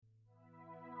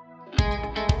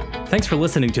Thanks for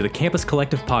listening to the Campus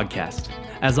Collective podcast.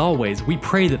 As always, we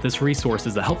pray that this resource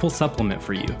is a helpful supplement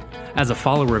for you, as a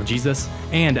follower of Jesus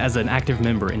and as an active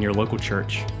member in your local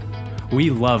church. We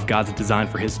love God's design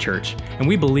for His church, and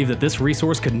we believe that this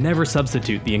resource could never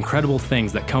substitute the incredible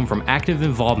things that come from active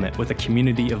involvement with a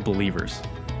community of believers.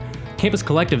 Campus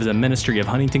Collective is a ministry of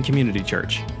Huntington Community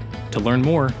Church. To learn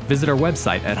more, visit our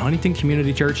website at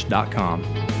huntingtoncommunitychurch.com.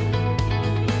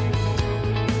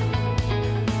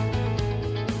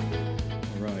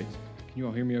 All right. Can you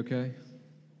all hear me okay?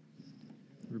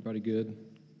 Everybody good?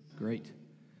 Great.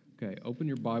 Okay, open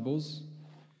your Bibles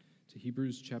to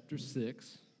Hebrews chapter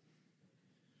 6.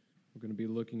 We're going to be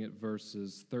looking at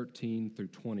verses 13 through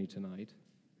 20 tonight.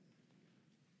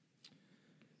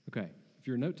 Okay, if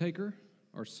you're a note taker,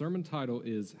 our sermon title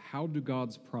is How Do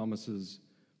God's Promises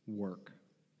Work?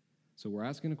 So we're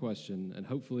asking a question, and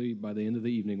hopefully by the end of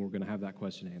the evening, we're going to have that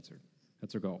question answered.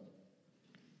 That's our goal.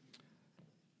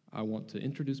 I want to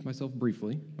introduce myself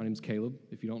briefly. My name is Caleb.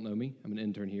 If you don't know me, I'm an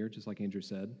intern here, just like Andrew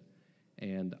said.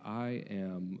 And I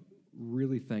am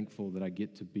really thankful that I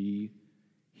get to be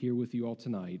here with you all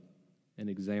tonight and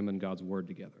examine God's Word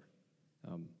together.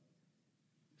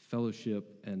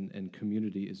 Fellowship and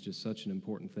community is just such an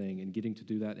important thing, and getting to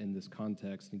do that in this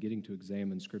context and getting to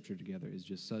examine Scripture together is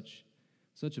just such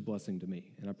a blessing to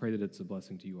me, and I pray that it's a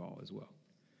blessing to you all as well.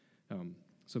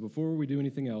 So before we do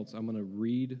anything else, I'm going to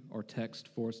read our text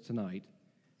for us tonight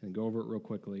and go over it real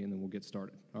quickly, and then we'll get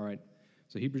started. All right?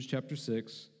 So Hebrews chapter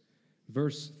 6,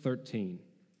 verse 13.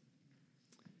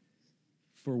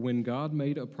 For when God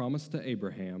made a promise to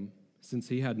Abraham, since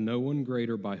he had no one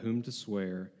greater by whom to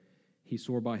swear, he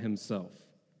swore by himself,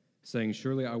 saying,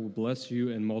 Surely I will bless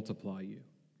you and multiply you.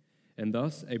 And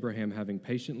thus Abraham, having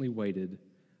patiently waited,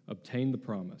 obtained the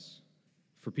promise.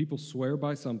 For people swear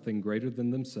by something greater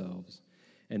than themselves,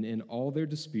 and in all their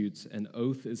disputes an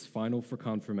oath is final for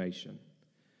confirmation.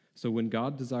 So when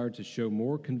God desired to show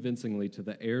more convincingly to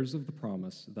the heirs of the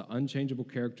promise the unchangeable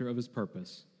character of his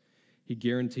purpose, he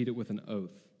guaranteed it with an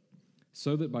oath,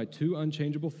 so that by two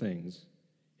unchangeable things,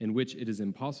 in which it is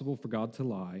impossible for God to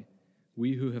lie,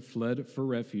 we who have fled for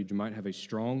refuge might have a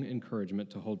strong encouragement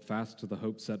to hold fast to the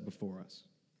hope set before us.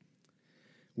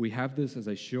 We have this as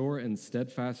a sure and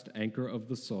steadfast anchor of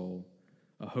the soul,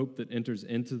 a hope that enters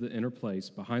into the inner place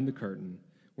behind the curtain,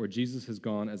 where Jesus has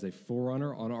gone as a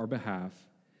forerunner on our behalf,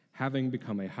 having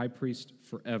become a high priest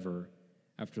forever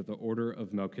after the order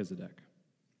of Melchizedek.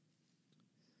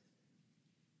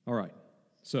 All right,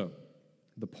 so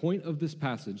the point of this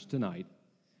passage tonight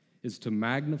is to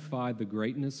magnify the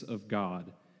greatness of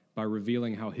God by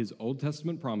revealing how his Old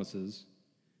Testament promises,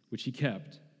 which he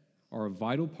kept, are a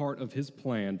vital part of his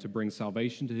plan to bring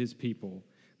salvation to his people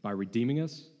by redeeming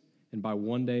us and by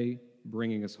one day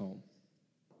bringing us home.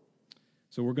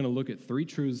 So we're going to look at three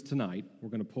truths tonight. We're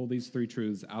going to pull these three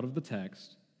truths out of the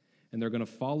text, and they're going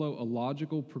to follow a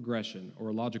logical progression or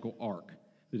a logical arc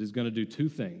that is going to do two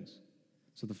things.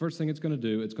 So the first thing it's going to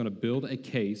do, it's going to build a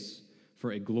case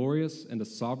for a glorious and a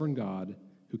sovereign God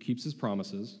who keeps his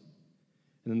promises.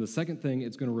 And then the second thing,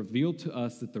 it's going to reveal to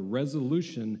us that the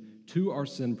resolution to our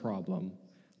sin problem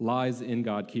lies in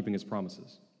God keeping his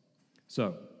promises.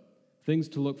 So, things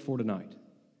to look for tonight.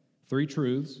 Three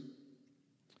truths,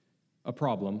 a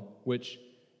problem, which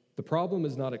the problem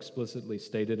is not explicitly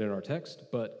stated in our text,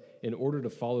 but in order to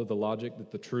follow the logic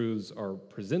that the truths are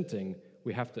presenting,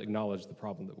 we have to acknowledge the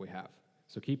problem that we have.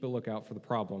 So keep a lookout for the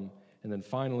problem, and then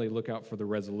finally look out for the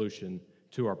resolution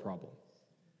to our problem.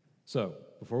 So,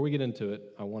 before we get into it,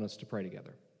 I want us to pray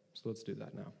together. So let's do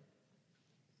that now.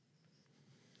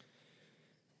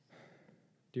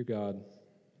 Dear God,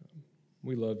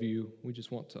 we love you. We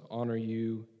just want to honor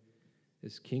you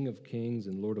as King of Kings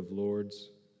and Lord of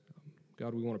Lords.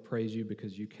 God, we want to praise you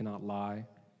because you cannot lie.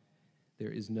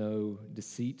 There is no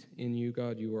deceit in you,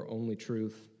 God. You are only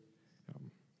truth.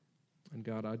 And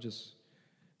God, I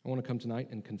want to come tonight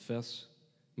and confess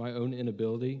my own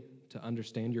inability to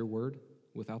understand your word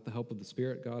without the help of the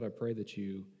Spirit. God, I pray that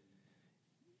you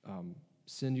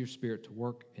send your Spirit to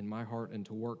work in my heart and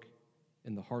to work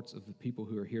in the hearts of the people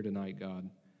who are here tonight, God.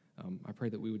 I pray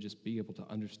that we would just be able to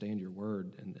understand your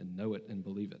word and know it and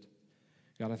believe it.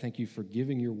 God, I thank you for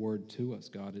giving your word to us,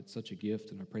 God. It's such a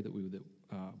gift, and I pray that we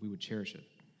would cherish it.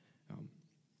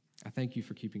 I thank you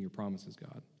for keeping your promises,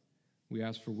 God. We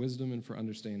ask for wisdom and for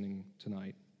understanding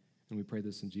tonight, and we pray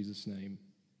this in Jesus' name.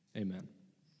 Amen.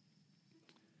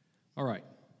 All right.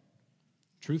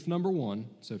 Truth number one.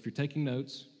 So if you're taking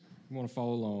notes, you want to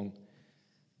follow along.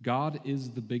 God is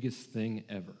the biggest thing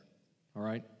ever. All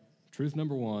right? Truth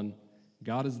number one,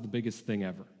 God is the biggest thing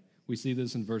ever. We see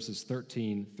this in verses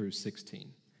 13 through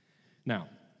 16. Now,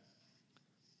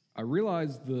 I I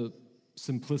realize the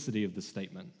simplicity of this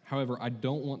statement. However, I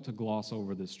don't want to gloss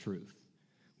over this truth.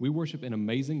 We worship an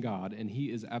amazing God, and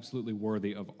he is absolutely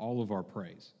worthy of all of our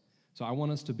praise. So I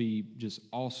want us to be just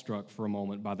awestruck for a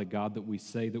moment by the God that we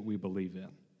say that we believe in.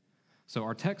 So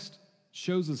our text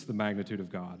shows us the magnitude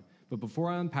of God, but before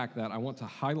I unpack that, I want to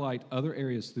highlight other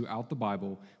areas throughout the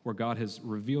Bible where God has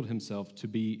revealed himself to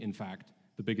be, in fact,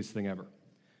 the biggest thing ever.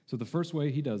 So the first way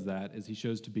he does that is he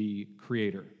shows to be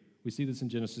creator. We see this in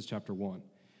Genesis chapter 1.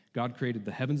 God created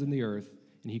the heavens and the earth,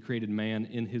 and he created man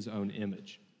in his own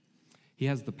image. He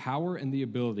has the power and the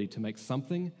ability to make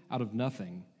something out of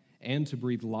nothing and to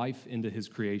breathe life into his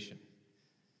creation.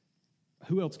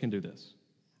 Who else can do this?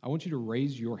 I want you to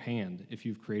raise your hand if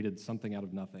you've created something out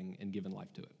of nothing and given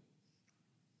life to it.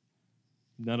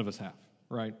 None of us have,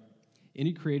 right?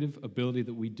 Any creative ability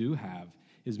that we do have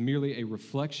is merely a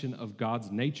reflection of God's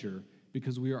nature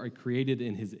because we are created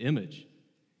in his image.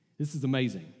 This is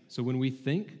amazing. So when we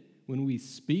think, when we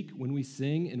speak, when we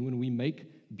sing, and when we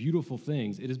make beautiful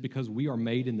things, it is because we are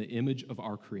made in the image of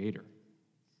our Creator.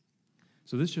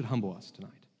 So this should humble us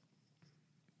tonight.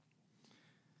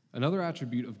 Another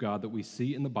attribute of God that we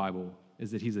see in the Bible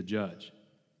is that he's a judge.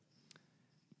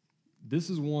 This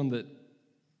is one that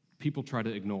people try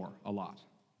to ignore a lot.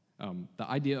 The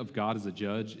idea of God as a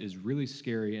judge is really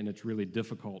scary, and it's really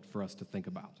difficult for us to think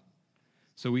about.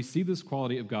 So we see this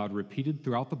quality of God repeated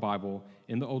throughout the Bible.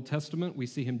 In the Old Testament, we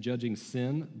see him judging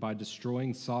sin by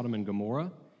destroying Sodom and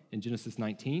Gomorrah in Genesis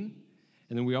 19.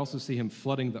 And then we also see him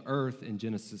flooding the earth in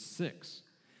Genesis 6.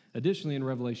 Additionally, in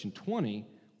Revelation 20,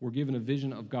 we're given a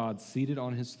vision of God seated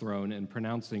on his throne and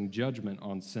pronouncing judgment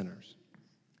on sinners.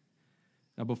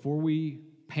 Now, before we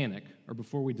panic or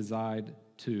before we decide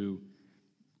to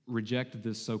reject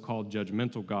this so-called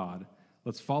judgmental God,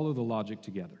 let's follow the logic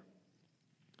together.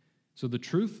 So the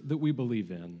truth that we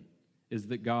believe in is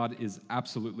that God is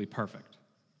absolutely perfect.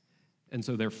 And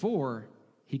so therefore,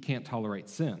 he can't tolerate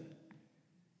sin.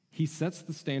 He sets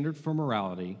the standard for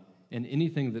morality, and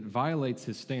anything that violates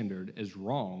his standard is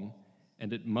wrong,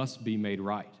 and it must be made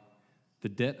right. The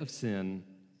debt of sin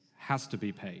has to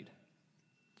be paid.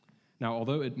 Now,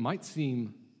 although it might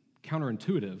seem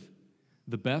counterintuitive,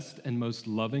 the best and most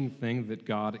loving thing that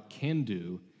God can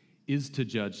do is to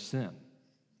judge sin.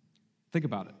 Think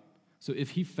about it. So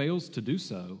if he fails to do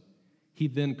so, he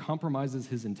then compromises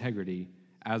his integrity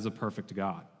as a perfect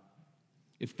God.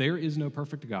 If there is no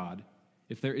perfect God,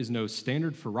 if there is no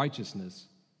standard for righteousness,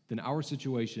 then our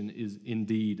situation is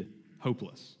indeed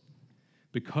hopeless.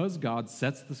 Because God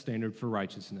sets the standard for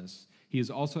righteousness, he is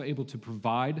also able to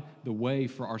provide the way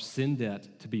for our sin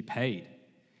debt to be paid.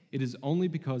 It is only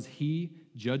because he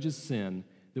judges sin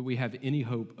that we have any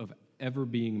hope of ever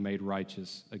being made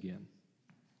righteous again.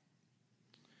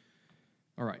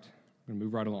 All right, I'm going to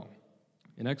move right along.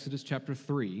 In Exodus chapter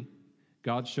 3,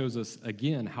 God shows us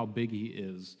again how big he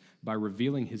is by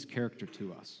revealing his character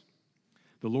to us.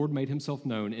 The Lord made himself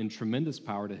known in tremendous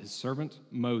power to his servant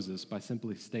Moses by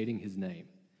simply stating his name.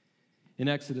 In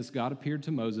Exodus, God appeared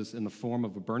to Moses in the form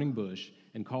of a burning bush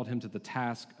and called him to the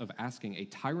task of asking a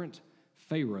tyrant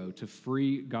Pharaoh to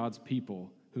free God's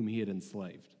people whom he had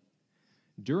enslaved.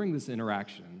 During this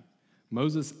interaction,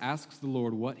 Moses asks the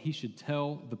Lord what he should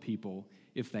tell the people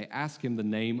if they ask him the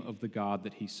name of the God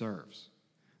that he serves.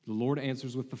 The Lord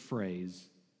answers with the phrase,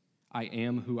 "I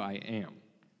am who I am."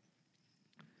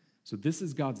 So this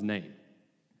is God's name,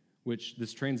 which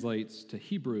this translates to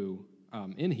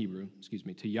in Hebrew,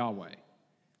 to Yahweh.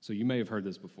 So you may have heard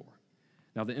this before.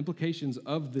 Now, the implications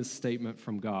of this statement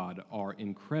from God are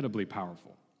incredibly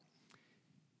powerful.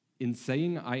 In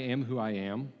saying, "I am who I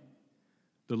am,"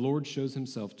 the Lord shows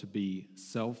himself to be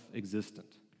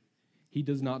self-existent. He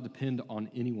does not depend on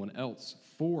anyone else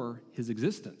for his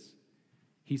existence.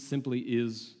 He simply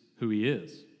is who he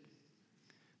is.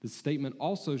 The statement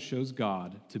also shows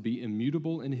God to be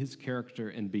immutable in his character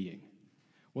and being.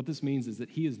 What this means is that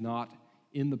he is not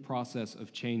in the process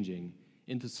of changing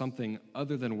into something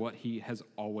other than what he has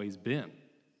always been.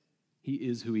 He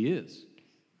is who he is.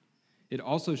 It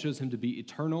also shows him to be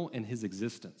eternal in his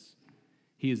existence.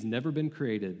 He has never been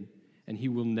created, and he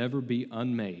will never be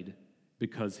unmade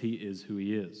because he is who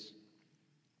he is.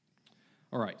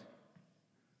 All right.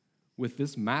 With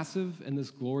this massive and this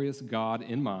glorious God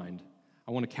in mind,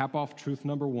 I want to cap off truth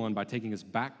number 1 by taking us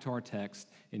back to our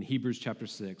text in Hebrews chapter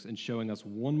 6 and showing us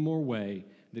one more way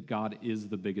that God is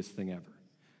the biggest thing ever.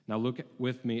 Now look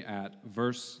with me at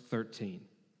verse 13.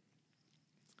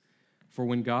 For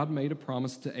when God made a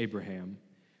promise to Abraham,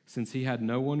 since he had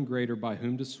no one greater by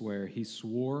whom to swear, he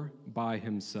swore by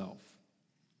himself.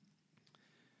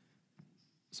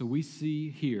 So we see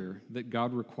here that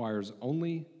God requires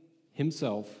only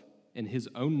himself in his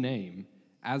own name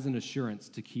as an assurance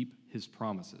to keep his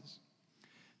promises.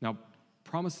 Now,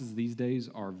 promises these days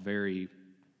are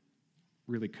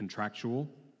really contractual.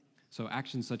 So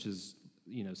actions such as,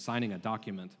 signing a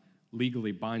document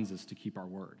legally binds us to keep our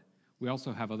word. We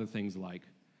also have other things like,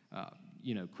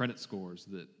 credit scores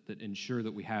that ensure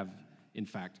that we have, in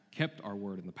fact, kept our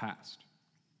word in the past.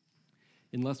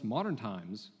 In less modern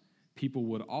times, people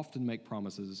would often make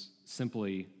promises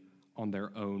simply on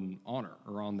their own honor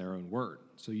or on their own word.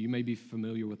 So you may be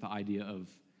familiar with the idea of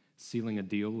sealing a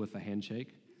deal with a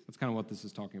handshake. That's kind of what this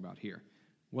is talking about here.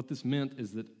 What this meant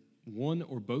is that one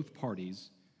or both parties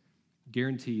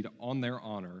guaranteed on their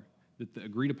honor that the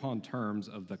agreed upon terms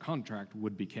of the contract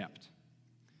would be kept.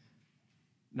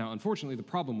 Now, unfortunately, the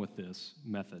problem with this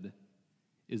method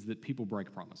is that people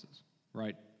break promises,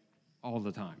 right? All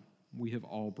the time. We have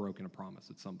all broken a promise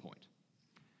at some point.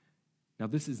 Now,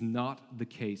 this is not the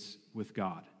case with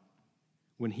God.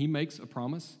 When he makes a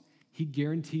promise, he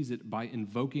guarantees it by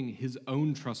invoking his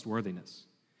own trustworthiness.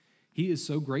 He is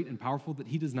so great and powerful that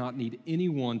he does not need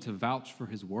anyone to vouch for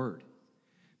his word.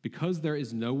 Because there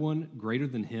is no one greater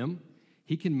than him,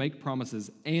 he can make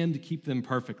promises and keep them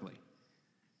perfectly.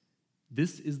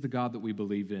 This is the God that we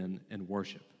believe in and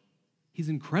worship. He's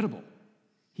incredible.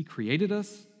 He created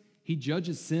us. He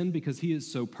judges sin because he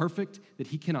is so perfect that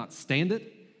he cannot stand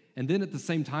it. And then at the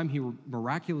same time, he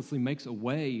miraculously makes a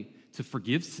way to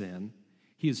forgive sin.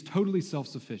 He is totally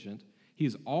self-sufficient. He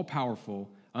is all-powerful,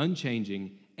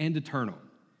 unchanging, and eternal.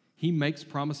 He makes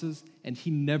promises, and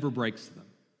he never breaks them.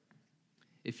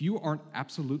 If you aren't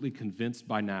absolutely convinced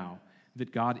by now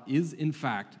that God is, in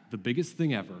fact, the biggest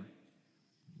thing ever,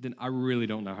 then I really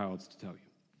don't know how else to tell you.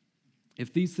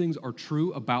 If these things are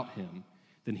true about him,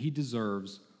 then he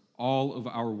deserves all of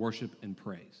our worship and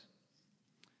praise.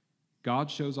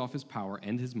 God shows off his power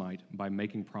and his might by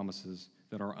making promises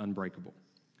that are unbreakable.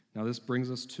 Now, this brings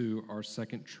us to our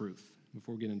second truth.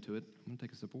 Before we get into it, I'm going to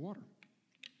take a sip of water.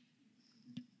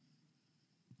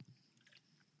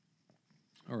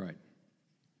 All right.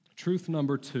 Truth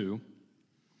number 2,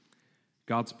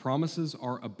 God's promises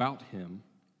are about him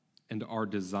and are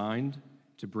designed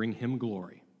to bring him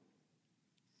glory.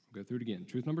 I'll go through it again.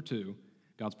 Truth number 2,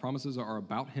 God's promises are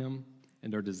about him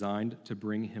and are designed to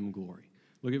bring him glory.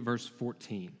 Look at verse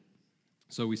 14.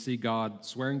 So we see God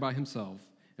swearing by himself,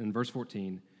 and in verse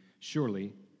 14,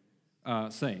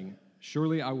 saying,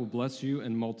 "Surely I will bless you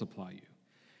and multiply you."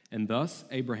 And thus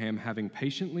Abraham, having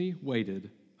patiently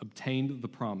waited, obtained the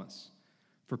promise.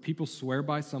 For people swear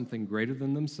by something greater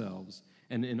than themselves,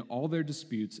 and in all their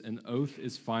disputes, an oath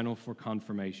is final for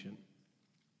confirmation.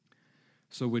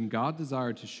 So when God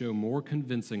desired to show more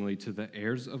convincingly to the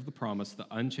heirs of the promise the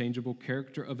unchangeable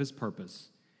character of his purpose,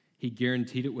 he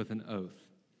guaranteed it with an oath,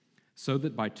 so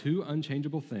that by two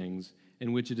unchangeable things,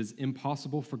 in which it is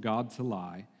impossible for God to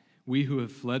lie, we who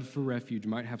have fled for refuge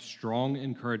might have strong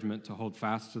encouragement to hold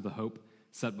fast to the hope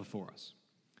set before us.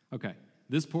 Okay,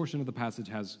 this portion of the passage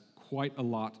has quite a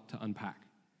lot to unpack.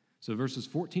 So verses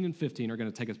 14 and 15 are going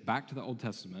to take us back to the Old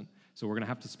Testament, so we're going to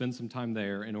have to spend some time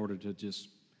there in order to just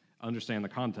understand the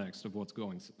context of what's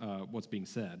being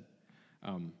said.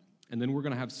 And then we're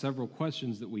going to have several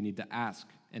questions that we need to ask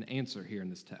and answer here in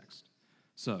this text.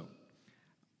 So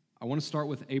I want to start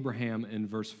with Abraham in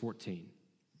verse 14.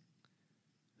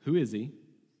 Who is he,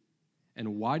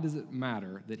 and why does it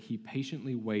matter that he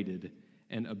patiently waited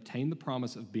and obtained the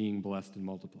promise of being blessed and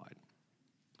multiplied?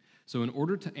 So in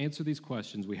order to answer these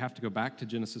questions, we have to go back to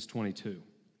Genesis 22.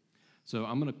 So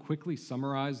I'm going to quickly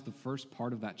summarize the first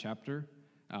part of that chapter.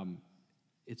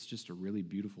 It's just a really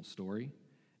beautiful story,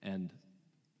 and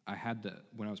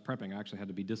when I was prepping, I actually had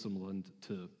to be disciplined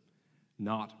to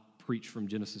not preach from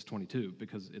Genesis 22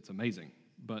 because it's amazing.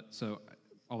 But so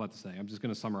all that to say, I'm just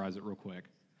going to summarize it real quick,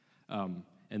 and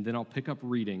then I'll pick up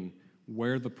reading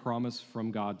where the promise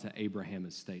from God to Abraham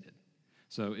is stated.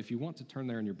 So if you want to turn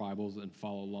there in your Bibles and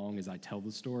follow along as I tell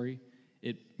the story,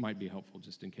 it might be helpful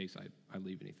just in case I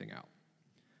leave anything out.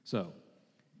 So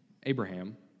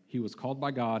Abraham, he was called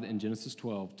by God in Genesis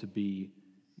 12 to be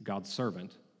God's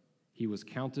servant. He was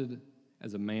counted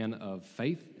as a man of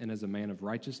faith and as a man of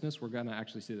righteousness. We're going to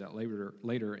actually see that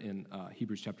later in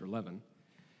Hebrews chapter 11.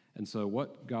 And so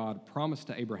what God promised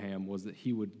to Abraham was that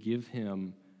he would give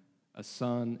him a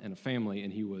son and a family,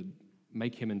 and he would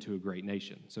make him into a great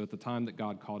nation. So at the time that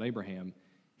God called Abraham,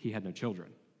 he had no children.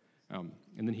 And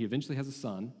then he eventually has a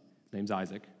son named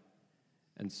Isaac.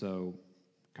 And so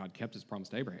God kept his promise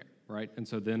to Abraham, right? And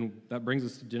so then that brings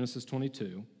us to Genesis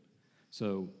 22.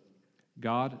 So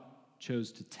God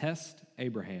chose to test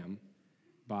Abraham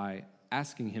by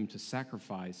asking him to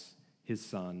sacrifice his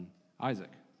son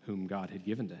Isaac, whom God had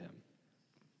given to him.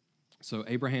 So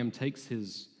Abraham takes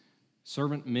his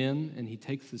servant men, and he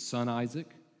takes his son Isaac,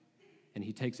 and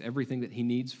he takes everything that he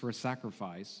needs for a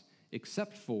sacrifice,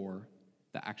 except for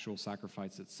the actual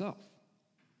sacrifice itself.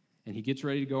 And he gets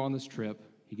ready to go on this trip.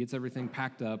 He gets everything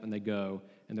packed up, and they go,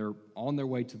 and they're on their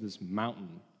way to this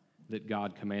mountain that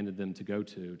God commanded them to go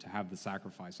to have the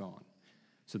sacrifice on.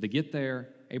 So they get there.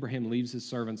 Abraham leaves his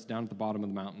servants down at the bottom of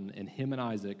the mountain, and him and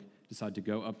Isaac decide to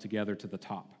go up together to the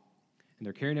top. And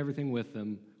they're carrying everything with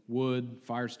them: wood,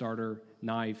 fire starter,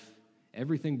 knife,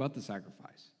 everything but the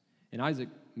sacrifice. And Isaac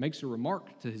makes a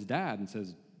remark to his dad and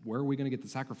says, "Where are we going to get the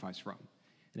sacrifice from?"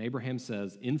 And Abraham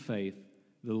says, in faith,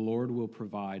 the Lord will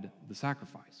provide the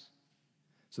sacrifice.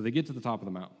 So they get to the top of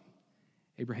the mountain.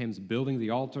 Abraham's building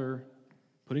the altar,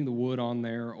 putting the wood on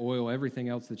there, oil, everything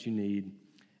else that you need.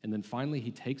 And then finally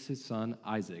he takes his son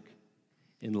Isaac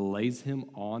and lays him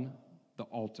on the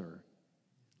altar,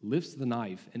 lifts the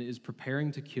knife, and is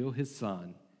preparing to kill his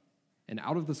son. And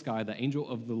out of the sky, the angel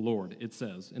of the Lord, it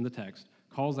says in the text,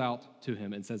 calls out to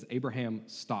him and says, "Abraham,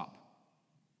 stop.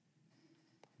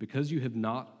 Because you have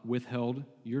not withheld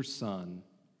your son,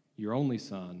 your only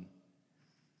son,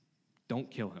 don't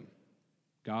kill him.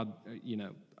 God,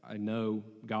 I know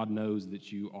God knows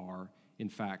that you are, in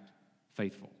fact,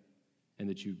 faithful and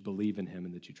that you believe in him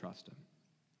and that you trust him."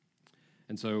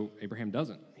 And so Abraham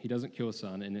doesn't. He doesn't kill his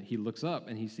son, and he looks up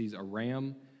and he sees a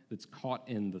ram that's caught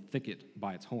in the thicket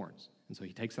by its horns. And so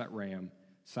he takes that ram,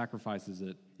 sacrifices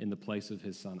it in the place of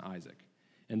his son Isaac.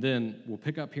 And then we'll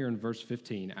pick up here in verse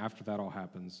 15 after that all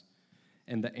happens.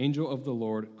 And the angel of the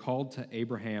Lord called to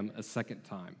Abraham a second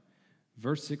time.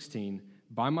 Verse 16,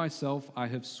 "By myself I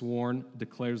have sworn,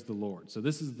 declares the Lord." So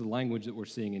this is the language that we're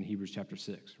seeing in Hebrews chapter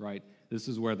 6, right? This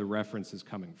is where the reference is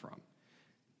coming from.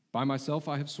 "By myself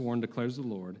I have sworn, declares the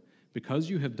Lord, because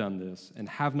you have done this and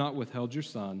have not withheld your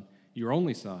son, your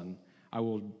only son, I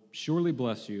will surely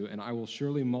bless you, and I will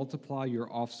surely multiply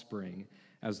your offspring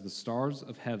as the stars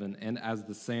of heaven and as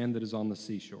the sand that is on the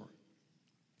seashore.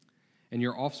 And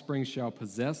your offspring shall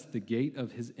possess the gate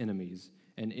of his enemies,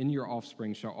 and in your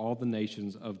offspring shall all the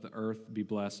nations of the earth be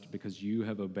blessed, because you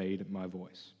have obeyed my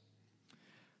voice."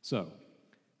 So,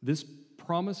 this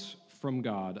promise from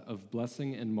God of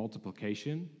blessing and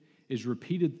multiplication is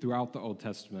repeated throughout the Old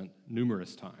Testament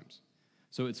numerous times.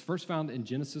 So it's first found in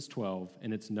Genesis 12,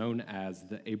 and it's known as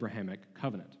the Abrahamic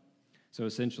covenant. So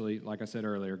essentially, like I said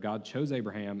earlier, God chose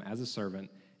Abraham as a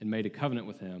servant and made a covenant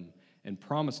with him and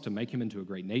promised to make him into a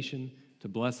great nation, to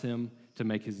bless him, to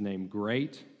make his name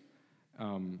great,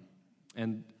 and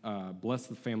bless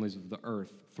the families of the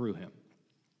earth through him.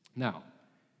 Now,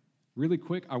 really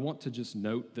quick, I want to just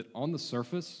note that on the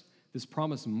surface, this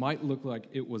promise might look like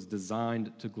it was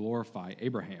designed to glorify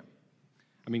Abraham.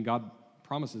 I mean, God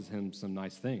promises him some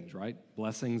nice things, right?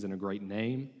 Blessings and a great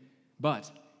name.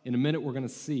 But in a minute, we're going to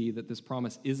see that this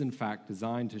promise is, in fact,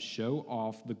 designed to show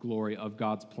off the glory of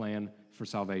God's plan for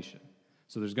salvation.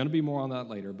 So there's going to be more on that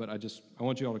later, but I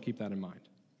want you all to keep that in mind.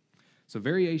 So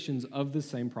variations of this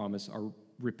same promise are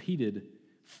repeated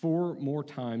 4 more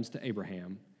times to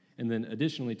Abraham, and then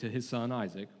additionally to his son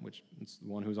Isaac, which is the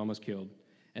one who was almost killed,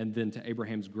 and then to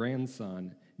Abraham's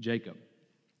grandson Jacob.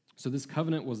 So this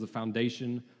covenant was the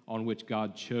foundation on which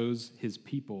God chose his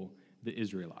people, the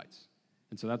Israelites.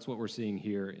 And so that's what we're seeing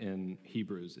here in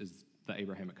Hebrews, is the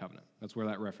Abrahamic covenant. That's where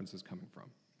that reference is coming from.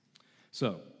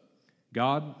 So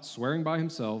God, swearing by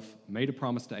himself, made a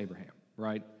promise to Abraham,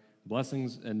 right?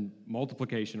 Blessings and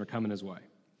multiplication are coming his way.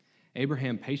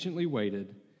 Abraham patiently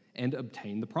waited and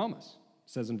obtained the promise. It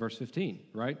says in verse 15,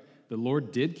 right? The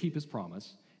Lord did keep his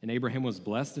promise, and Abraham was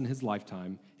blessed in his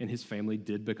lifetime, and his family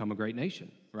did become a great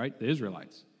nation, right? The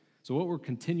Israelites. So what we're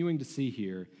continuing to see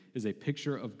here is a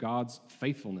picture of God's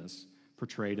faithfulness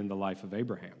portrayed in the life of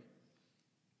Abraham.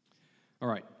 All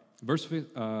right, verse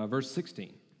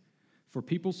 16. "For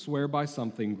people swear by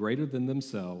something greater than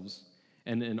themselves,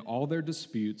 and in all their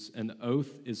disputes, an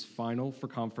oath is final for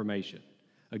confirmation."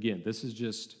 Again, this is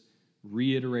just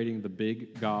reiterating the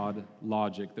big God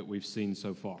logic that we've seen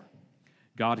so far.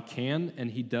 God can and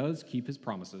he does keep his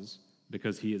promises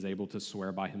because he is able to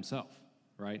swear by himself,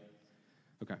 right?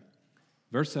 Okay.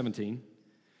 Verse 17.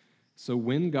 "So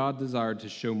when God desired to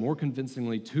show more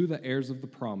convincingly to the heirs of the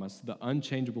promise the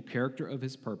unchangeable character of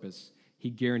his purpose, he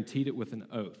guaranteed it with an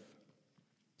oath,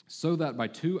 so that by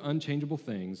 2 unchangeable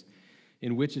things,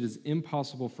 in which it is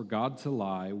impossible for God to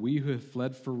lie, we who have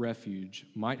fled for refuge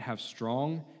might have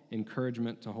strong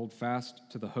encouragement to hold fast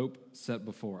to the hope set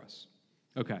before us."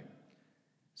 Okay,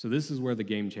 so this is where the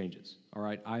game changes, all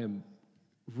right? I am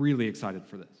really excited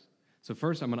for this. So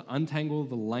first, I'm going to untangle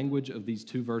the language of these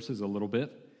 2 verses a little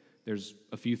bit. There's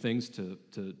a few things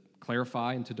to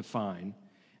clarify and to define,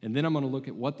 And then I'm going to look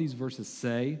at what these verses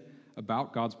say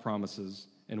about God's promises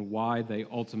and why they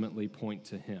ultimately point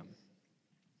to him.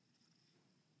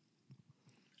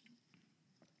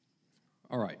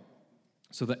 All right,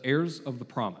 so the heirs of the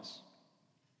promise.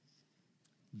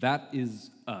 That is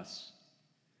us.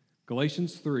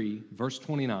 Galatians 3, verse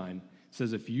 29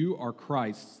 says, if you are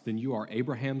Christ's, then you are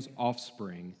Abraham's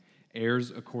offspring,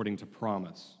 heirs according to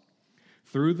promise.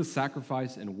 Through the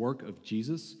sacrifice and work of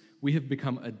Jesus, we have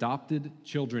become adopted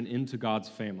children into God's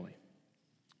family.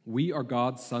 We are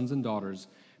God's sons and daughters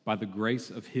by the grace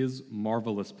of his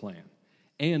marvelous plan.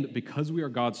 And because we are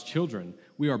God's children,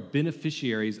 we are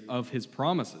beneficiaries of his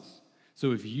promises.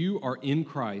 So if you are in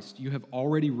Christ, you have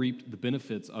already reaped the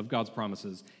benefits of God's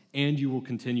promises, and you will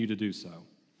continue to do so.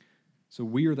 So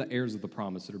we are the heirs of the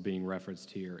promise that are being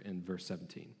referenced here in verse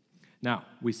 17. Now,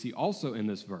 we see also in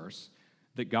this verse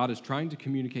that God is trying to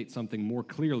communicate something more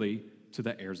clearly to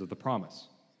the heirs of the promise.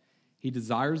 He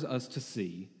desires us to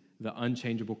see the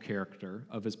unchangeable character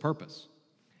of his purpose.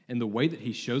 And the way that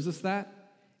he shows us that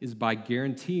is by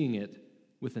guaranteeing it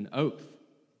with an oath.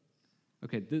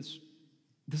 Okay, this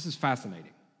is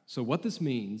fascinating. So what this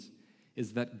means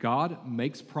is that God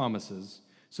makes promises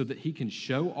so that he can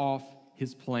show off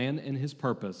his plan and his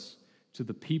purpose to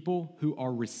the people who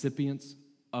are recipients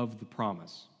of the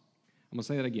promise. I'm going to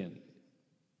say that again.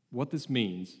 What this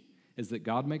means is that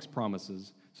God makes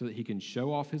promises so that he can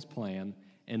show off his plan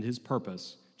and his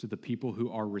purpose to the people who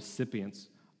are recipients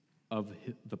of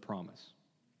the promise.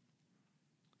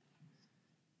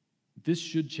 This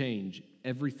should change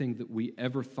everything that we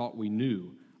ever thought we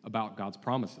knew about God's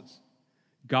promises.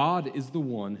 God is the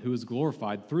one who is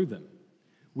glorified through them.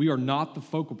 We are not the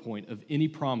focal point of any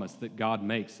promise that God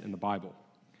makes in the Bible.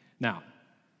 Now,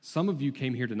 some of you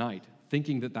came here tonight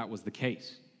thinking that that was the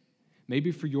case.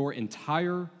 Maybe for your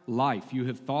entire life, you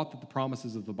have thought that the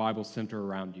promises of the Bible center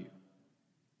around you.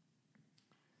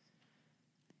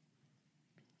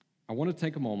 I want to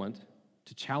take a moment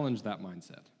to challenge that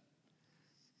mindset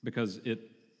because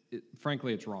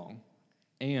frankly, it's wrong,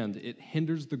 and it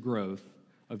hinders the growth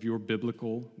of your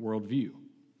biblical worldview.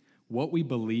 What we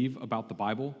believe about the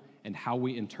Bible and how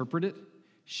we interpret it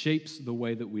shapes the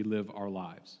way that we live our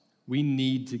lives. We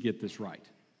need to get this right.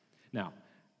 Now,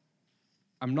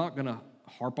 I'm not going to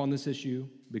harp on this issue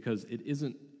because it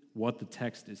isn't what the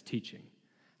text is teaching.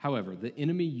 However, the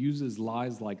enemy uses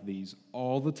lies like these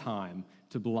all the time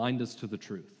to blind us to the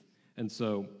truth. And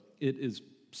so it is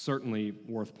certainly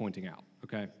worth pointing out,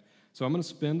 okay? So I'm going to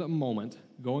spend a moment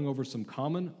going over some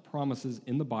common promises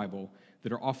in the Bible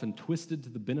that are often twisted to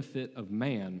the benefit of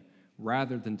man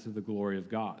rather than to the glory of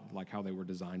God, like how they were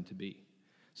designed to be.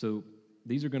 So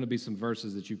these are going to be some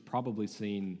verses that you've probably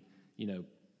seen,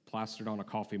 plastered on a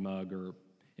coffee mug or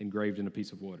engraved in a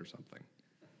piece of wood or something.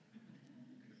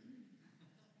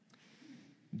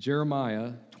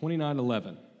 Jeremiah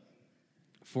 29:11.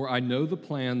 For I know the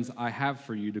plans I have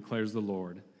for you, declares the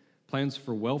Lord, plans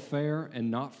for welfare and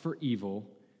not for evil,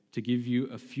 to give you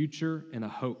a future and a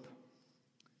hope.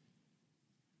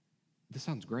 This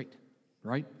sounds great,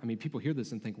 right? I mean, people hear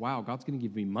this and think, wow, God's going to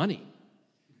give me money.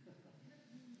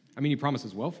 I mean, he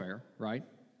promises welfare, right?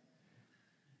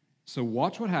 So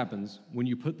watch what happens when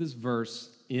you put this verse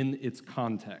in its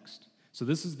context. So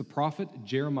this is the prophet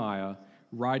Jeremiah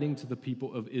writing to the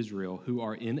people of Israel who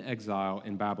are in exile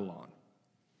in Babylon.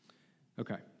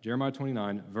 Okay, Jeremiah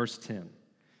 29, verse 10.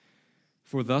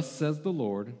 For thus says the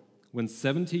Lord, when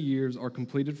 70 years are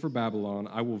completed for Babylon,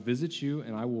 I will visit you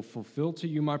and I will fulfill to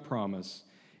you my promise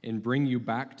and bring you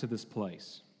back to this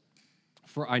place.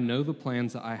 For I know the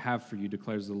plans that I have for you,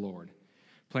 declares the Lord,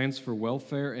 plans for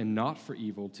welfare and not for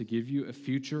evil, to give you a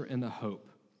future and a hope.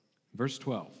 Verse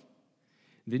 12.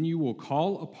 Then you will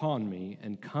call upon me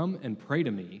and come and pray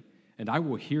to me, and I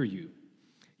will hear you.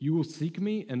 You will seek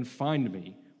me and find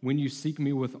me when you seek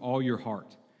me with all your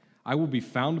heart. I will be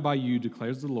found by you,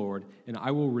 declares the Lord, and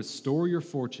I will restore your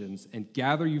fortunes and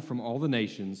gather you from all the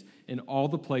nations and all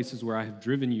the places where I have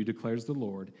driven you, declares the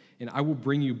Lord, and I will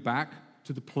bring you back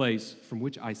to the place from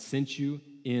which I sent you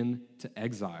into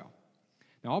exile.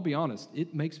 Now, I'll be honest,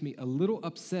 it makes me a little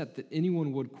upset that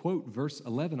anyone would quote verse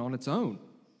 11 on its own.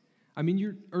 I mean,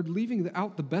 you're leaving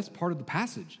out the best part of the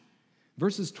passage.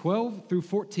 Verses 12 through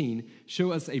 14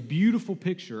 show us a beautiful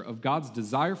picture of God's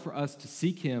desire for us to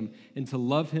seek him and to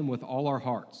love him with all our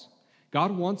hearts.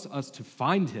 God wants us to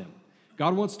find him.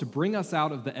 God wants to bring us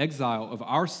out of the exile of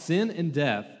our sin and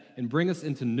death and bring us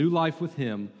into new life with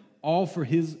him, all for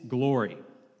his glory.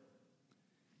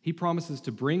 He promises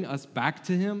to bring us back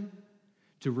to him,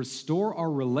 to restore our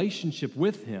relationship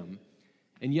with him,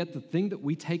 and yet the thing that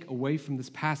we take away from this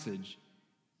passage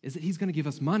is that he's going to give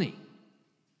us money.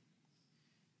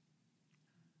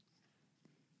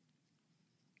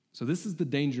 So this is the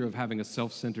danger of having a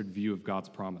self-centered view of God's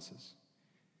promises.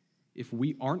 If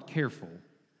we aren't careful,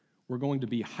 we're going to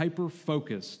be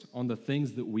hyper-focused on the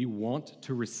things that we want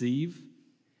to receive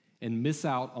and miss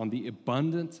out on the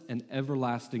abundant and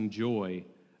everlasting joy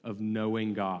of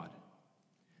knowing God.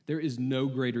 There is no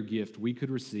greater gift we could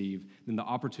receive than the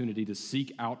opportunity to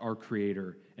seek out our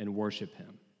Creator and worship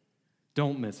Him.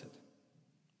 Don't miss it.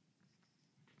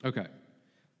 Okay,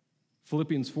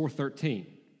 Philippians 4:13.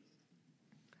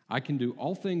 I can do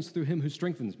all things through Him who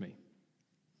strengthens me.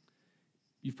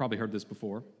 You've probably heard this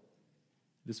before.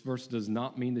 This verse does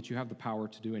not mean that you have the power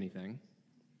to do anything.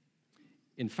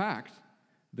 In fact,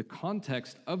 the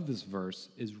context of this verse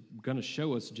is going to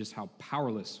show us just how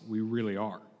powerless we really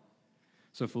are.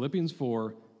 So Philippians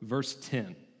 4, verse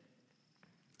 10.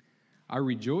 I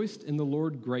rejoiced in the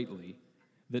Lord greatly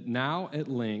that now at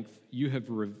length you have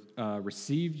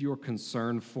received your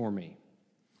concern for me.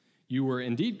 You were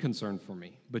indeed concerned for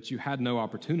me, but you had no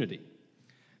opportunity.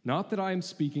 Not that I am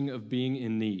speaking of being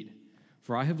in need,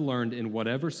 for I have learned in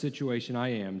whatever situation I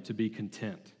am to be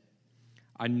content.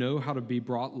 I know how to be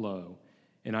brought low,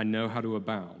 and I know how to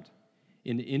abound.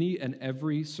 In any and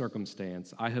every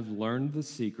circumstance, I have learned the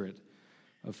secret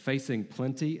of facing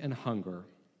plenty and hunger,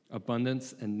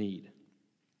 abundance and need.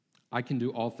 I can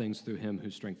do all things through Him who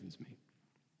strengthens me.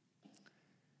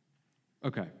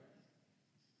 Okay.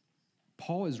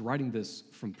 Paul is writing this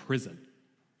from prison.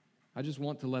 I just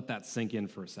want to let that sink in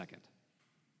for a second.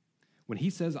 When he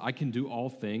says, I can do all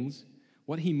things,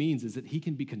 what he means is that he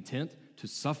can be content to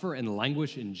suffer and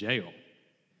languish in jail.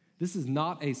 This is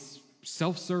not a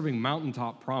self-serving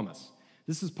mountaintop promise.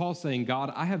 This is Paul saying,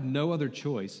 God, I have no other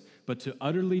choice but to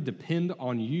utterly depend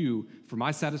on you for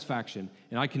my satisfaction,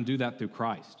 and I can do that through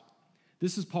Christ.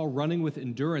 This is Paul running with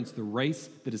endurance the race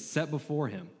that is set before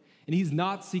him. And he's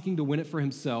not seeking to win it for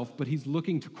himself, but he's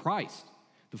looking to Christ,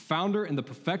 the founder and the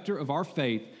perfecter of our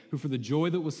faith, who for the joy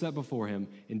that was set before him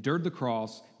endured the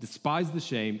cross, despised the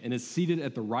shame, and is seated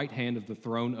at the right hand of the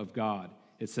throne of God,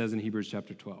 it says in Hebrews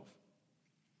chapter 12.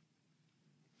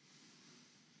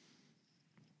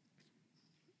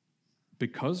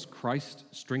 Because Christ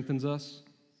strengthens us,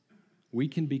 we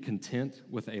can be content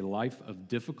with a life of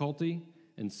difficulty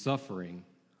and suffering,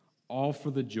 all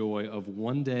for the joy of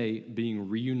one day being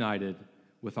reunited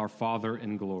with our Father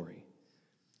in glory.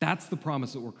 That's the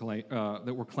promise that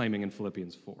we're claiming in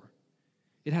Philippians 4.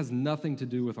 It has nothing to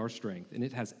do with our strength, and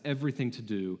it has everything to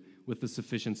do with the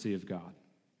sufficiency of God.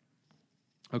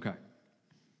 Okay,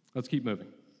 let's keep moving.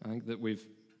 I think that we've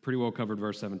pretty well covered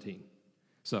verse 17.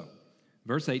 So,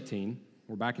 verse 18,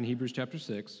 we're back in Hebrews chapter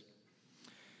 6.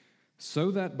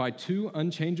 So that by two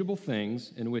unchangeable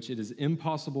things in which it is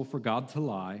impossible for God to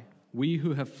lie, we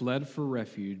who have fled for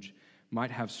refuge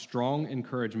might have strong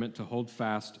encouragement to hold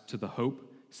fast to the hope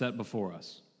set before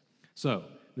us. So,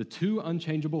 the two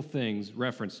unchangeable things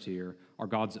referenced here are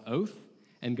God's oath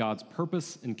and God's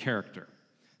purpose and character.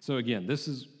 So again, this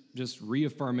is just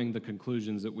reaffirming the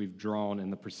conclusions that we've drawn in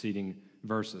the preceding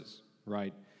verses,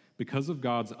 right? Because of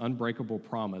God's unbreakable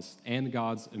promise and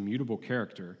God's immutable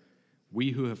character,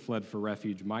 we who have fled for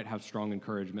refuge might have strong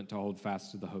encouragement to hold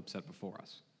fast to the hope set before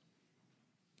us.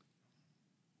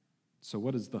 So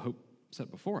what is the hope set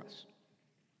before us?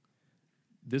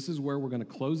 This is where we're going to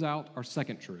close out our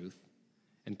second truth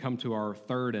and come to our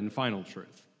third and final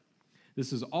truth.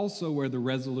 This is also where the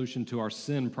resolution to our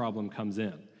sin problem comes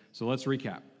in. So let's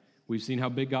recap. We've seen how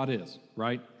big God is,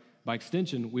 right? By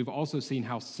extension, we've also seen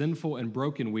how sinful and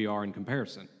broken we are in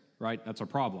comparison, right? That's our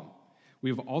problem. We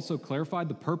have also clarified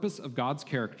the purpose of God's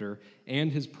character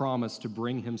and His promise to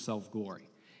bring Himself glory.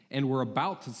 And we're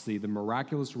about to see the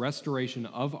miraculous restoration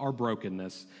of our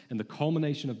brokenness and the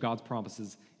culmination of God's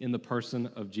promises in the person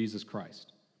of Jesus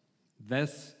Christ.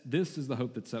 This is the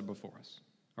hope that's set before us,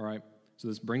 all right? So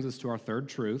this brings us to our third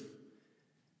truth.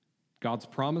 God's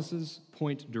promises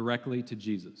point directly to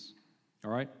Jesus,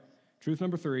 all right? Truth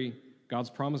number 3, God's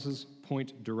promises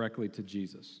point directly to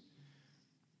Jesus.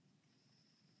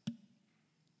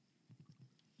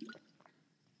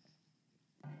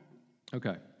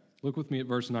 Okay, look with me at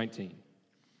verse 19.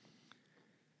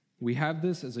 We have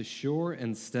this as a sure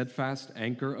and steadfast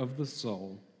anchor of the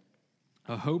soul,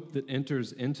 a hope that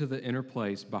enters into the inner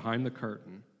place behind the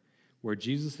curtain, where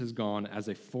Jesus has gone as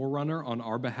a forerunner on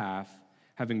our behalf,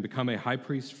 having become a high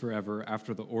priest forever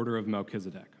after the order of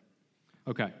Melchizedek.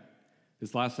 Okay,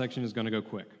 this last section is going to go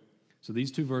quick. So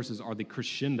these two verses are the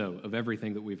crescendo of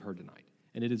everything that we've heard tonight,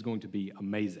 and it is going to be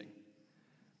amazing.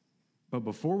 But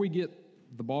before we get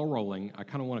the ball rolling, I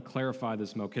kind of want to clarify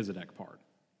this Melchizedek part.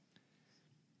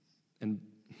 And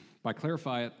by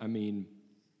clarify it, I mean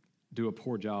do a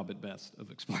poor job at best of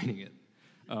explaining it.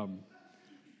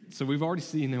 So we've already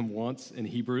seen him once in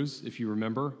Hebrews, if you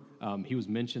remember. He was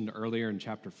mentioned earlier in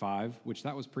chapter 5, which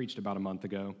that was preached about a month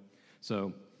ago.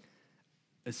 So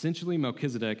essentially,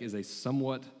 Melchizedek is a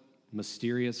somewhat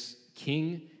mysterious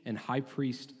king and high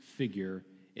priest figure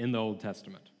in the Old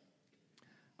Testament.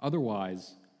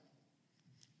 Otherwise,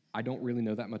 I don't really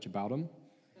know that much about him.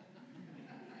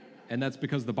 And that's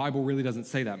because the Bible really doesn't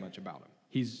say that much about him.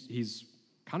 He's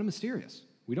kind of mysterious.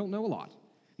 We don't know a lot.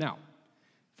 Now,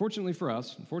 fortunately for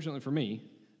us, and fortunately for me,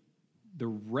 the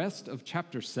rest of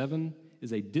chapter 7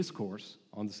 is a discourse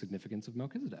on the significance of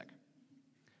Melchizedek.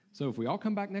 So if we all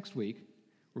come back next week,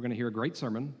 we're going to hear a great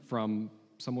sermon from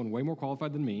someone way more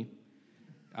qualified than me,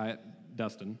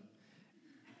 Dustin,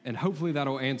 and hopefully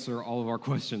that'll answer all of our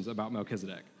questions about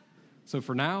Melchizedek. So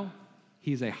for now,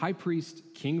 he's a high priest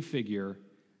king figure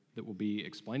that will be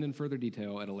explained in further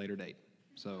detail at a later date.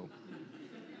 So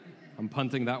I'm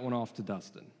punting that one off to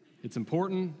Dustin. It's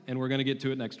important, and we're going to get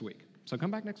to it next week. So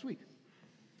come back next week.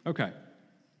 Okay,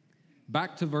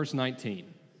 back to verse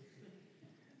 19.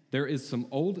 There is some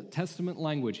Old Testament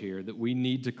language here that we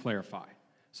need to clarify.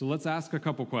 So let's ask a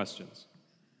couple questions.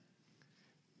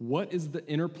 What is the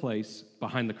inner place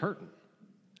behind the curtain?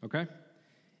 Okay?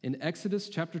 In Exodus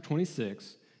chapter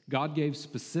 26, God gave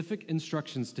specific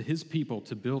instructions to his people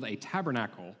to build a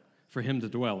tabernacle for him to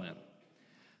dwell in.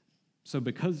 So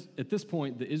because at this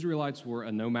point, the Israelites were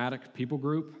a nomadic people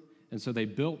group, and so they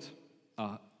built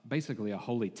basically a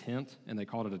holy tent, and they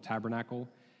called it a tabernacle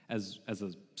as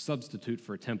a substitute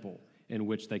for a temple in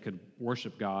which they could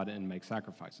worship God and make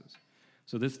sacrifices.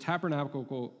 So this tabernacle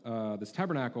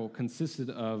consisted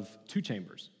of two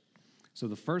chambers. So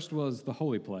the first was the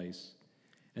holy place,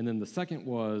 and then the second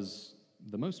was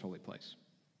the most holy place.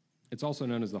 It's also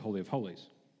known as the Holy of Holies.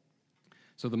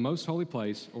 So the most holy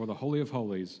place, or the Holy of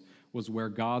Holies, was where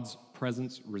God's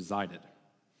presence resided.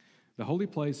 The holy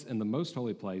place and the most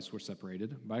holy place were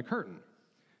separated by a curtain.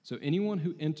 So anyone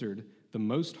who entered the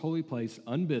most holy place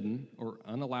unbidden or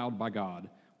unallowed by God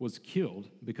was killed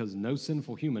because no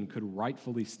sinful human could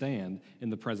rightfully stand in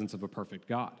the presence of a perfect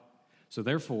God. So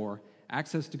therefore,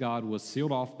 access to God was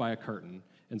sealed off by a curtain,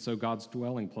 and so God's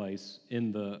dwelling place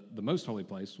in the most holy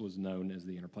place was known as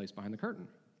the inner place behind the curtain.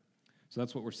 So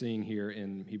that's what we're seeing here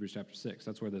in Hebrews chapter 6.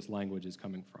 That's where this language is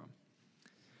coming from.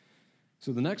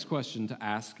 So the next question to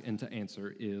ask and to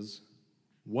answer is,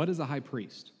 what is a high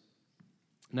priest?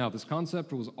 Now, this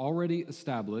concept was already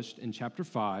established in chapter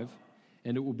 5,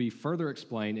 and it will be further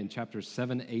explained in chapters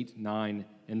 7, 8, 9,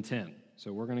 and 10.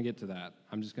 So we're going to get to that.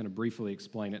 I'm just going to briefly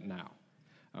explain it now.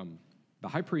 The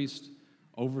high priest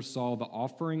oversaw the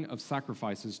offering of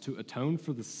sacrifices to atone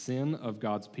for the sin of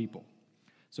God's people.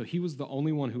 So he was the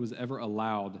only one who was ever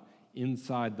allowed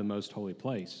inside the most holy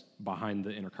place, behind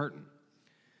the inner curtain.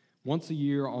 Once a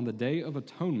year, on the Day of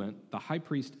Atonement, the high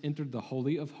priest entered the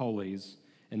Holy of Holies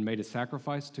and made a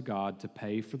sacrifice to God to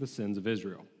pay for the sins of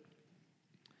Israel.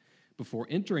 Before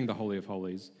entering the Holy of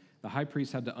Holies, the high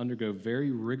priest had to undergo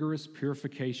very rigorous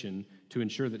purification to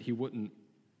ensure that he wouldn't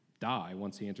die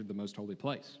once he entered the most holy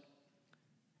place.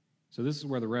 So this is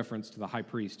where the reference to the high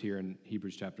priest here in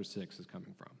Hebrews chapter 6 is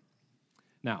coming from.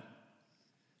 Now,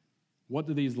 what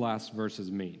do these last verses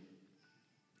mean?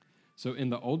 So in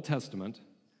the Old Testament,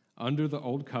 under the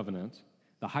Old Covenant,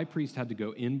 the high priest had to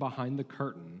go in behind the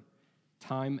curtain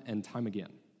time and time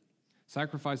again.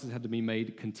 Sacrifices had to be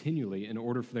made continually in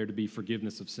order for there to be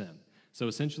forgiveness of sin. So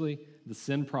essentially, the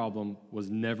sin problem was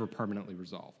never permanently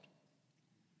resolved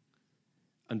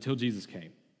until Jesus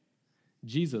came.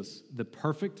 Jesus, the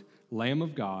perfect Lamb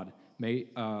of God,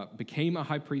 became a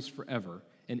high priest forever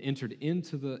and entered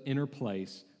into the inner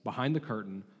place behind the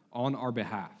curtain on our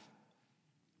behalf.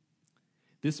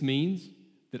 This means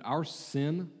that our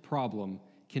sin problem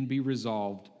can be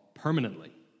resolved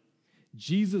permanently.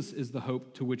 Jesus is the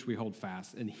hope to which we hold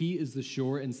fast, and he is the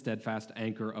sure and steadfast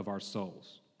anchor of our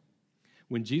souls.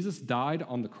 When Jesus died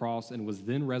on the cross and was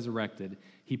then resurrected,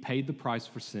 he paid the price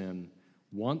for sin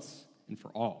once and for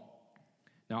all.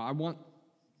 Now,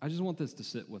 I just want this to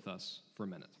sit with us for a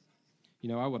minute. You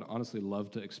know, I would honestly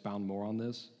love to expound more on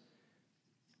this,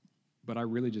 but I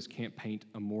really just can't paint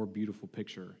a more beautiful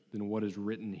picture than what is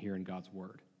written here in God's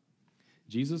word.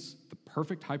 Jesus, the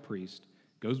perfect high priest,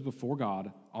 goes before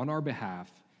God on our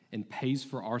behalf and pays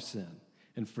for our sin.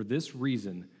 And for this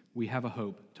reason, we have a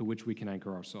hope to which we can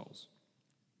anchor our souls.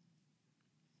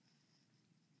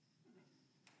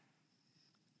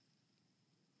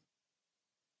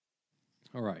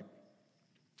 All right.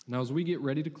 Now, as we get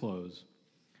ready to close,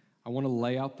 I want to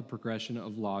lay out the progression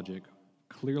of logic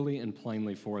clearly and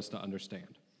plainly for us to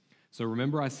understand. So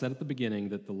remember, I said at the beginning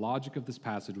that the logic of this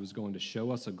passage was going to show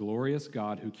us a glorious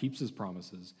God who keeps his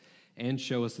promises, and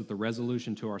show us that the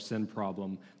resolution to our sin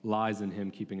problem lies in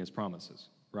him keeping his promises,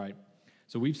 right?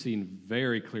 So we've seen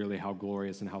very clearly how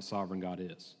glorious and how sovereign God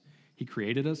is. He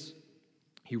created us.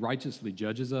 He righteously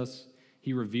judges us.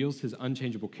 He reveals his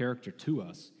unchangeable character to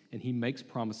us, and he makes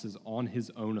promises on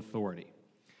his own authority.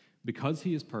 Because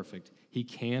he is perfect, he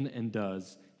can and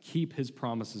does keep his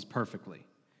promises perfectly.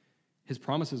 His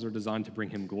promises are designed to bring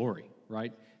him glory,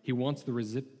 right? He wants the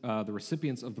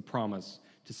recipients of the promise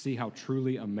to see how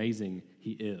truly amazing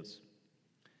he is.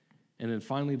 And then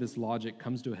finally, this logic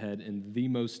comes to a head in the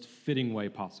most fitting way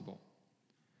possible.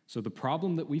 So the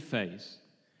problem that we face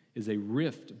is a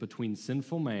rift between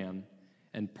sinful man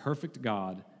and perfect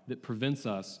God that prevents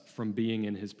us from being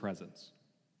in his presence.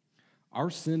 Our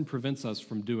sin prevents us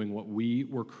from doing what we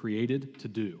were created to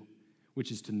do,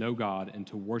 which is to know God and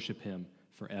to worship him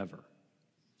forever.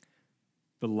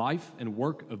 The life and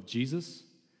work of Jesus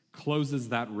closes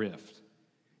that rift.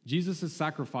 Jesus'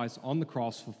 sacrifice on the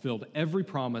cross fulfilled every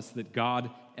promise that God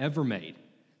ever made.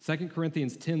 2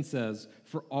 Corinthians 10 says,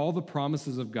 "For all the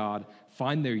promises of God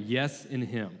find their yes in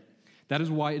him. That is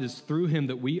why it is through him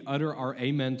that we utter our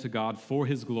amen to God for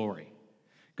his glory."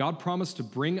 God promised to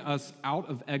bring us out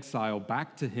of exile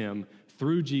back to him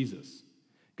through Jesus.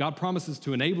 God promises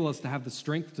to enable us to have the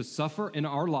strength to suffer in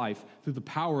our life through the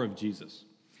power of Jesus.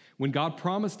 When God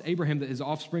promised Abraham that his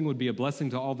offspring would be a blessing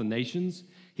to all the nations,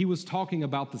 he was talking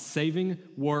about the saving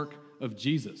work of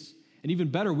Jesus. And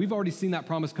even better, we've already seen that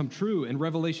promise come true in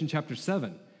Revelation chapter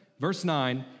 7. Verse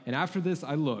 9, "And after this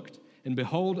I looked, and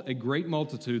behold, a great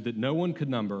multitude that no one could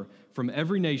number, from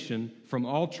every nation, from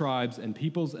all tribes and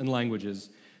peoples and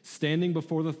languages, standing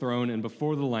before the throne and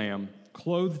before the Lamb,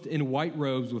 clothed in white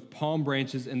robes with palm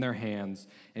branches in their hands,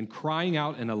 and crying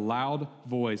out in a loud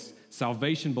voice,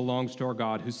 'Salvation belongs to our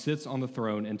God who sits on the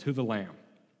throne and to the Lamb.'"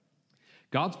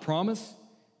 God's promise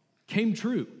came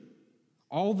true.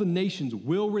 All the nations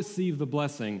will receive the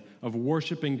blessing of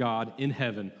worshiping God in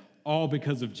heaven, all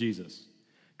because of Jesus.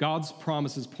 God's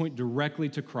promises point directly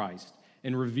to Christ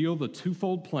and reveal the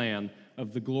twofold plan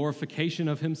of the glorification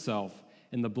of himself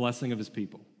and the blessing of his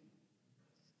people.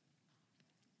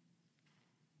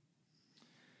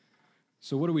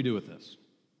 So what do we do with this?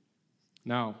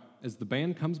 Now, as the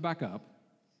band comes back up,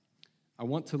 I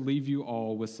want to leave you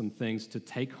all with some things to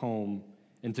take home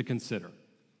and to consider.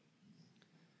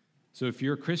 So if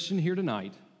you're a Christian here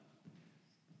tonight,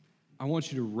 I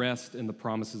want you to rest in the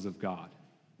promises of God.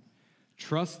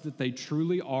 Trust that they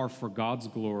truly are for God's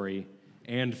glory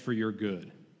and for your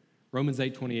good. Romans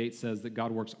 8:28 says that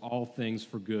God works all things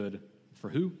for good. For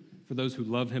who? For those who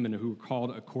love him and who are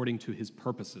called according to his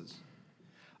purposes.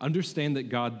 Understand that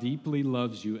God deeply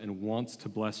loves you and wants to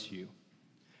bless you.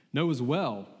 Know as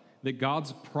well that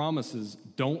God's promises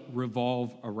don't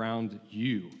revolve around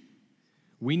you.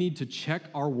 We need to check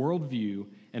our worldview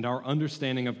and our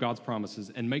understanding of God's promises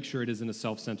and make sure it isn't a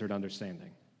self-centered understanding.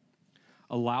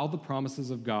 Allow the promises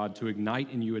of God to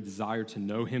ignite in you a desire to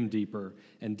know him deeper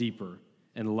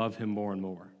and love him more and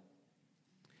more.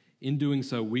 In doing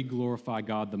so, we glorify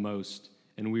God the most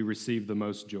and we receive the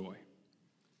most joy.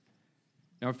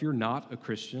 Now, if you're not a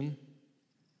Christian,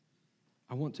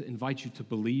 I want to invite you to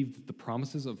believe that the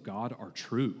promises of God are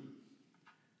true.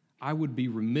 I would be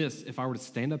remiss if I were to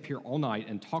stand up here all night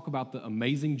and talk about the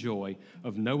amazing joy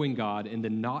of knowing God and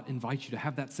then not invite you to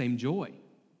have that same joy.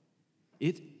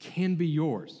 It can be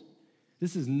yours.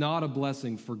 This is not a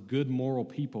blessing for good moral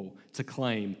people to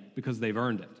claim because they've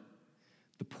earned it.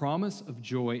 The promise of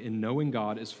joy in knowing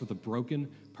God is for the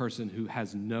broken person who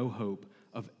has no hope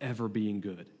of ever being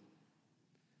good.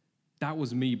 That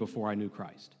was me before I knew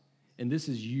Christ. And this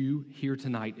is you here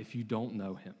tonight if you don't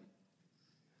know him.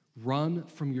 Run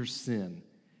from your sin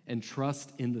and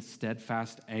trust in the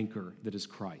steadfast anchor that is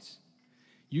Christ.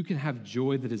 You can have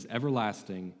joy that is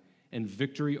everlasting and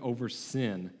victory over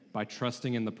sin by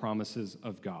trusting in the promises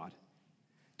of God.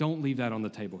 Don't leave that on the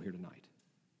table here tonight.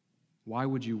 Why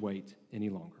would you wait any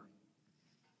longer?